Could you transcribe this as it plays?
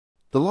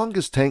The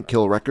longest tank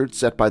kill record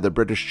set by the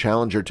British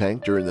Challenger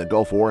tank during the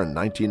Gulf War in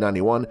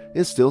 1991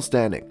 is still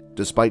standing,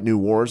 despite new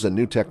wars and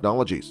new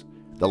technologies.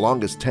 The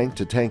longest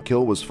tank-to-tank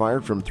kill was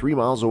fired from 3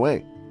 miles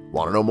away.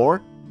 Want to know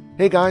more?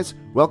 Hey guys,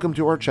 welcome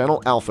to our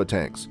channel Alpha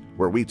Tanks,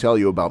 where we tell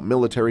you about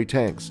military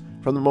tanks,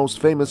 from the most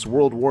famous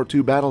World War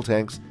II battle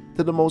tanks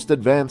to the most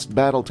advanced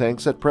battle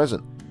tanks at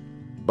present.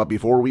 But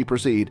before we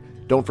proceed,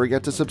 don't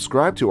forget to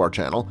subscribe to our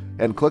channel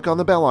and click on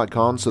the bell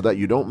icon so that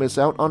you don't miss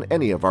out on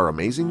any of our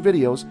amazing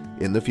videos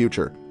in the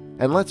future.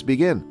 And let's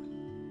begin.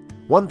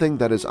 One thing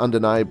that is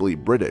undeniably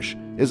British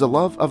is a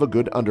love of a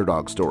good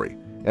underdog story,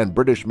 and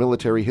British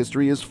military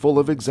history is full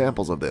of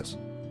examples of this.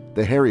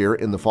 The Harrier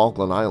in the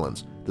Falkland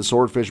Islands, the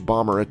Swordfish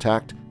bomber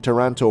attacked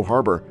Taranto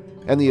harbor,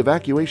 and the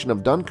evacuation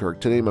of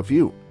Dunkirk, to name a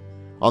few.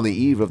 On the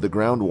eve of the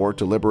ground war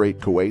to liberate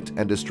Kuwait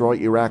and destroy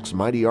Iraq's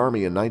mighty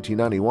army in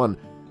 1991,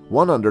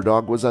 one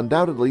underdog was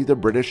undoubtedly the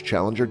British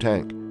Challenger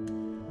tank.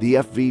 The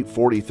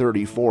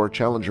FV-4034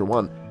 Challenger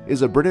 1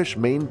 is a British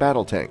main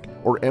battle tank,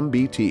 or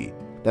MBT,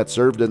 that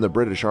served in the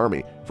British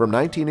Army from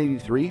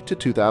 1983 to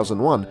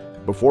 2001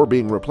 before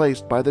being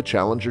replaced by the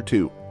Challenger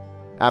 2.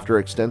 After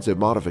extensive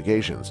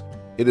modifications,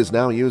 it is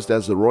now used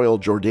as the Royal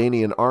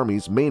Jordanian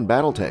Army's main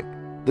battle tank.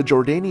 The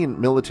Jordanian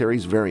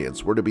military's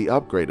variants were to be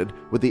upgraded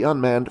with the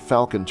unmanned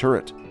Falcon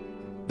turret.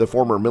 The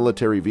former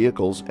Military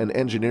Vehicles and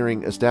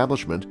Engineering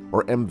Establishment,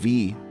 or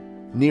MV,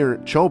 near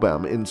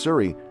Chobham in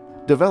Surrey,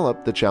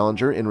 developed the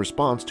Challenger in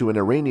response to an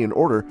Iranian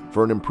order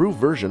for an improved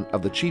version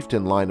of the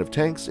Chieftain line of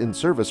tanks in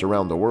service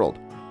around the world.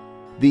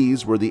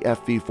 These were the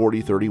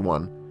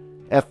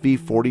FV-4031,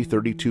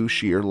 FV-4032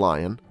 Shear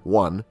Lion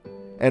 1,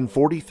 and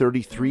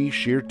 4033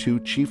 Shear 2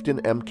 Chieftain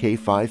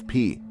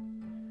Mk5P.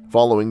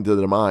 Following the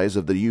demise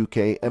of the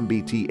UK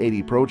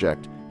MBT-80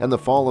 project and the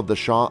fall of the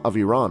Shah of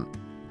Iran,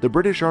 the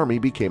British Army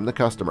became the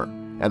customer,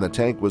 and the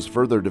tank was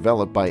further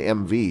developed by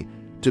MV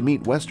to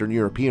meet Western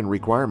European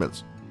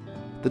requirements.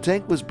 The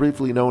tank was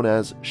briefly known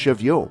as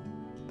Cheviot,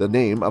 the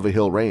name of a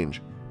hill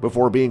range,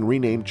 before being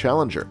renamed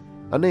Challenger,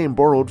 a name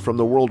borrowed from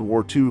the World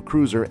War II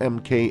cruiser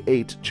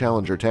Mk8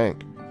 Challenger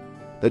tank.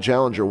 The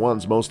Challenger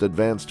 1's most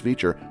advanced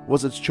feature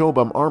was its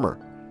Chobham armor,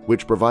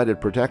 which provided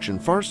protection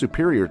far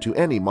superior to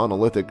any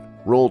monolithic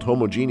rolled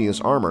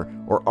homogeneous armor,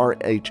 or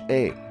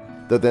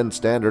RHA, the then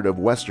standard of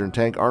Western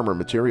tank armor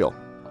material.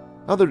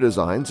 Other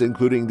designs,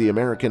 including the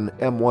American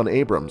M1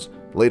 Abrams,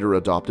 later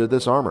adopted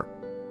this armor.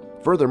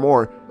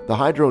 Furthermore, the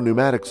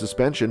hydro-pneumatic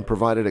suspension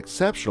provided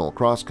exceptional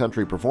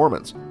cross-country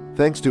performance,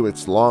 thanks to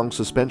its long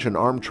suspension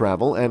arm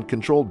travel and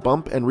controlled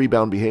bump and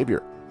rebound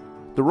behavior.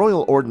 The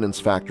Royal Ordnance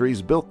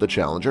Factories built the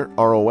Challenger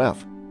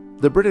ROF.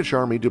 The British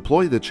Army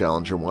deployed the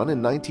Challenger 1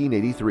 in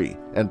 1983,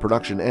 and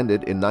production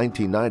ended in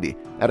 1990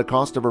 at a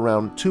cost of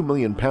around £2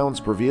 million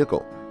per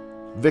vehicle.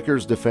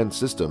 Vickers Defence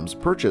Systems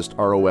purchased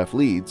ROF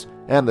leads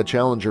and the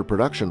Challenger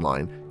production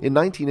line in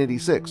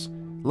 1986,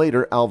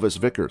 later Alvis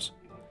Vickers.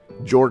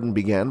 Jordan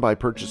began by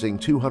purchasing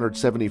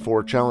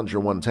 274 Challenger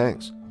 1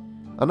 tanks.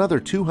 Another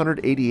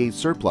 288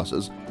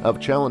 surpluses of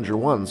Challenger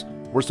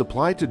 1s were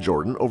supplied to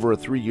Jordan over a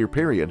 3-year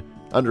period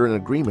under an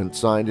agreement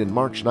signed in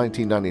March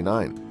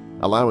 1999,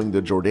 allowing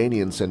the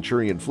Jordanian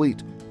Centurion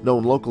fleet,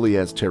 known locally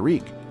as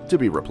Tariq, to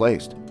be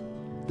replaced.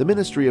 The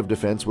Ministry of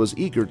Defense was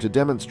eager to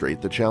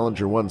demonstrate the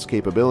Challenger 1's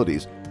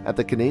capabilities at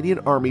the Canadian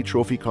Army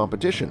Trophy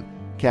Competition,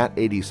 CAT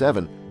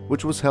 87,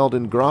 which was held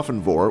in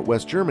Grafenwohr,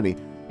 West Germany,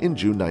 in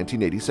June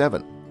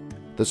 1987.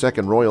 The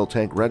 2nd Royal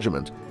Tank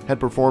Regiment had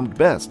performed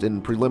best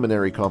in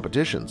preliminary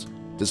competitions,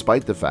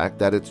 despite the fact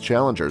that its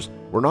Challengers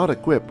were not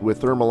equipped with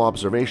thermal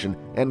observation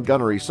and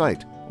gunnery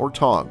sight, or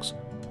TOGs,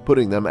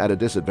 putting them at a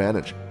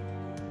disadvantage.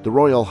 The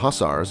Royal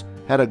Hussars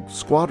had a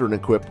squadron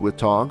equipped with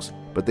TOGs,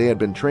 but they had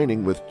been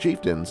training with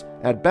Chieftains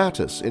at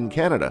Battus in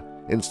Canada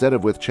instead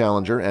of with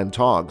Challenger and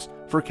TOGs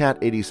for CAT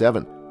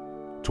 87.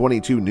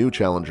 22 new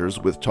Challengers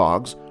with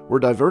TOGs were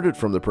diverted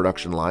from the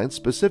production line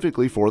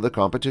specifically for the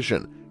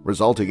competition,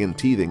 resulting in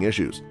teething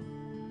issues.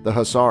 The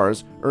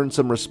Hussars earned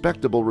some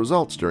respectable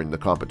results during the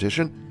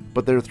competition,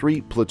 but their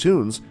 3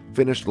 platoons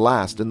finished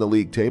last in the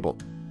league table.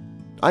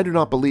 I do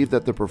not believe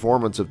that the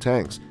performance of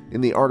tanks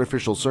in the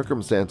artificial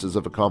circumstances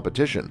of a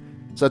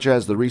competition, such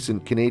as the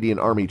recent Canadian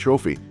Army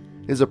Trophy,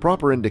 is a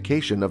proper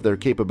indication of their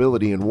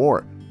capability in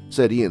war,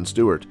 said Ian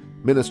Stewart,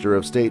 Minister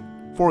of State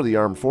for the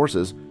Armed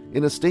Forces,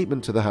 in a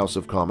statement to the House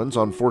of Commons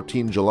on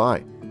 14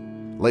 July.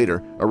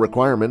 Later, a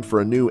requirement for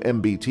a new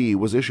MBT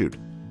was issued.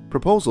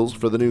 Proposals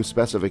for the new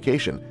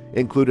specification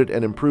included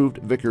an improved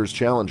Vickers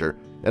Challenger,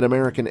 an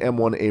American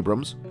M1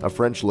 Abrams, a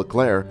French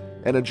Leclerc,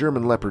 and a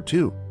German Leopard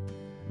 2.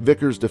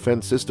 Vickers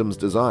Defence Systems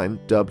design,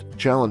 dubbed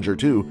Challenger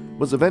 2,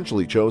 was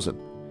eventually chosen.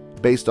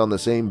 Based on the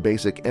same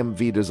basic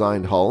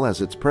MV-designed hull as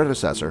its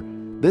predecessor,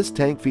 this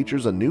tank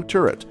features a new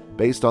turret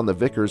based on the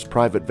Vickers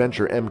Private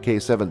Venture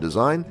Mk7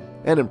 design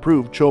and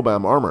improved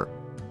Chobham armor.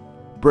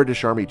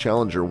 British Army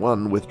Challenger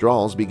 1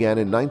 withdrawals began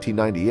in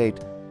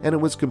 1998, and it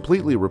was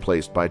completely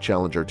replaced by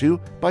Challenger 2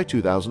 by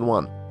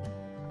 2001.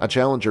 A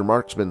Challenger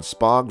Marksman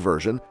SPOG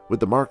version with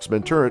the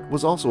Marksman turret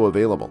was also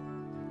available.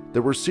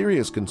 There were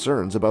serious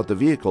concerns about the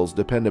vehicle's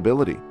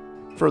dependability.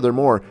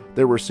 Furthermore,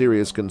 there were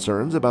serious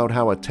concerns about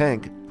how a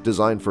tank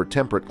designed for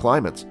temperate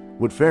climates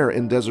would fare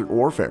in desert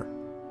warfare.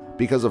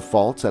 Because of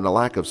faults and a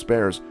lack of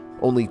spares,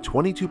 only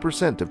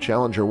 22% of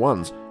Challenger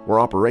 1s were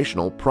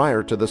operational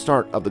prior to the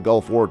start of the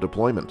Gulf War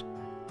deployment.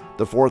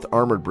 The 4th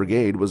Armored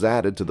Brigade was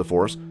added to the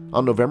force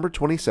on November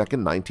 22,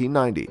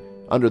 1990,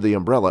 under the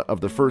umbrella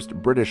of the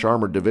 1st British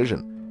Armored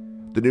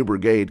Division. The new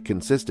brigade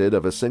consisted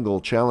of a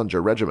single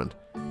Challenger regiment,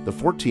 the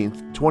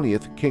 14th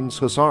 20th King's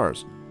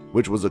Hussars,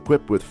 which was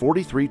equipped with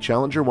 43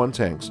 Challenger 1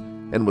 tanks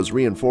and was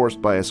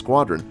reinforced by a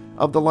squadron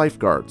of the Life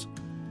Guards.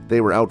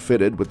 They were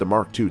outfitted with the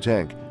Mark II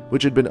tank,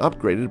 which had been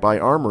upgraded by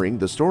armoring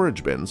the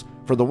storage bins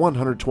for the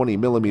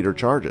 120mm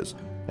charges,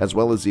 as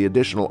well as the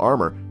additional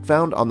armor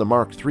found on the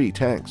Mark III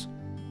tanks.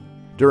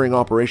 During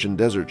Operation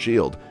Desert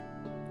Shield,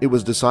 it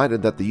was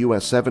decided that the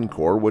US 7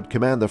 Corps would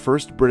command the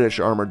 1st British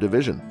Armored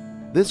Division.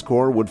 This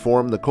corps would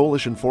form the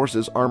Coalition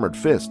Forces Armored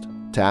Fist,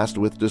 tasked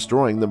with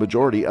destroying the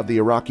majority of the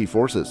Iraqi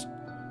forces.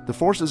 The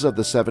forces of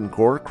the 7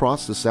 Corps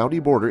crossed the Saudi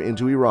border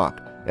into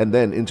Iraq and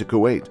then into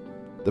Kuwait.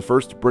 The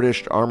 1st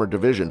British Armored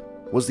Division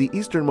was the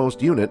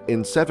easternmost unit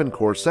in 7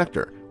 Corps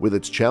sector, with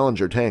its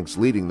Challenger tanks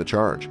leading the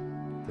charge.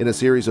 In a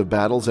series of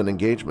battles and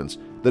engagements,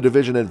 the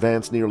division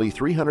advanced nearly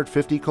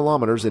 350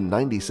 kilometers in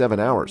 97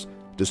 hours,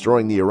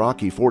 destroying the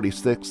Iraqi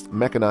 46th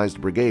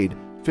Mechanized Brigade,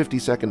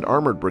 52nd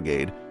Armored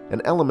Brigade,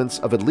 and elements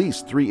of at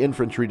least 3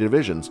 infantry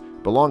divisions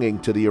belonging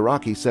to the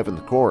Iraqi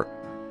 7th Corps.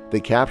 They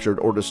captured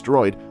or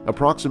destroyed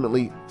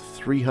approximately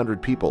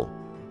 300 people.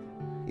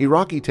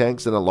 Iraqi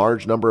tanks and a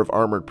large number of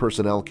armored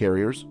personnel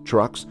carriers,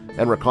 trucks,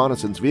 and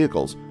reconnaissance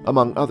vehicles,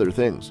 among other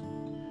things.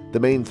 The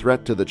main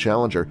threat to the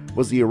Challenger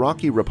was the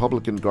Iraqi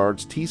Republican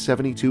Guard's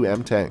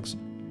T-72M tanks.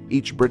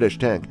 Each British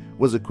tank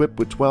was equipped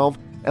with 12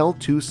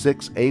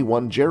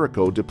 L-26A1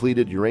 Jericho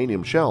depleted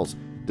uranium shells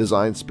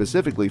designed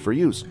specifically for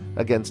use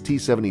against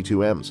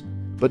T-72Ms,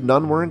 but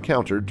none were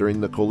encountered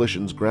during the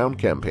coalition's ground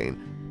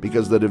campaign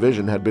because the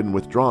division had been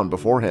withdrawn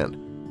beforehand.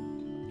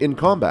 In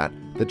combat,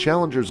 the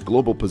Challenger's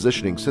global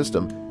positioning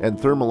system and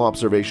thermal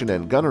observation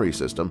and gunnery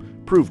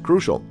system proved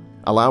crucial,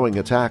 allowing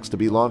attacks to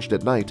be launched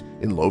at night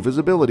in low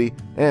visibility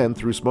and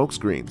through smoke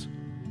screens.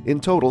 In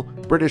total,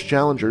 British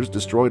Challengers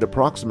destroyed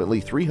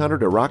approximately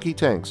 300 Iraqi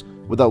tanks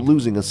without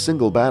losing a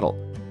single battle.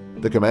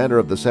 The commander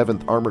of the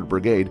 7th Armored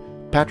Brigade,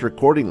 Patrick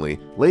Cordingley,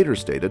 later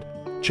stated,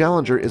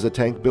 "Challenger is a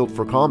tank built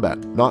for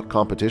combat, not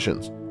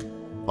competitions."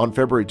 On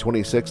February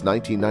 26,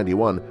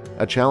 1991,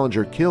 a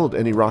Challenger killed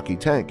an Iraqi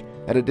tank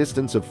at a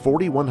distance of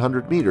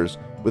 4,100 meters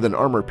with an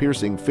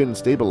armor-piercing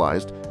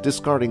fin-stabilized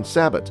discarding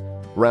sabot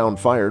round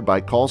fired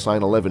by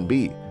callsign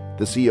 11B.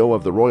 The CO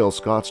of the Royal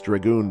Scots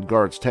Dragoon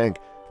Guards tank,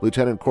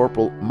 Lieutenant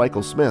Corporal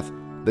Michael Smith,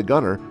 the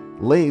gunner,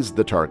 lased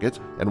the target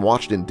and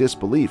watched in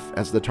disbelief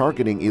as the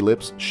targeting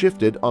ellipse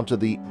shifted onto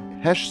the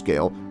Hesh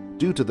scale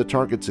due to the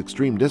target's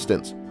extreme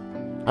distance.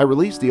 I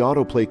released the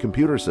autoplay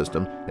computer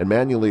system and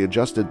manually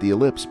adjusted the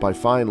ellipse by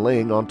fine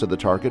laying onto the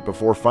target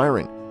before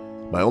firing.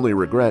 My only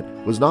regret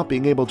was not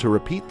being able to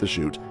repeat the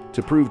shoot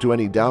to prove to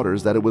any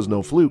doubters that it was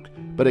no fluke,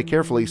 but a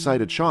carefully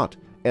sighted shot,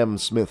 M.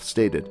 Smith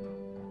stated.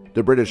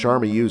 The British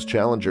Army used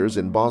Challengers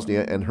in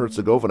Bosnia and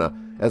Herzegovina,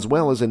 as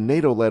well as in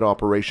NATO-led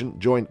Operation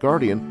Joint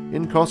Guardian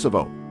in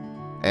Kosovo.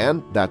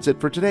 And that's it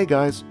for today,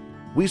 guys.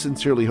 We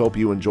sincerely hope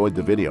you enjoyed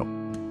the video.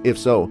 If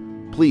so,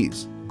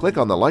 please click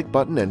on the like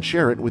button and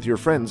share it with your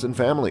friends and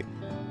family.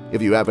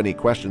 If you have any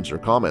questions or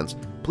comments,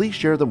 please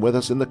share them with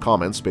us in the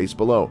comments space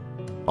below.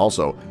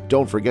 Also,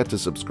 don't forget to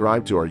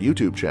subscribe to our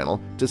YouTube channel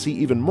to see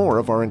even more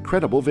of our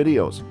incredible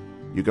videos.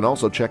 You can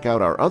also check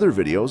out our other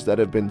videos that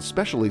have been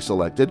specially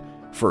selected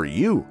for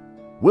you.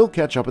 We'll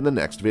catch up in the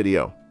next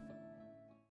video.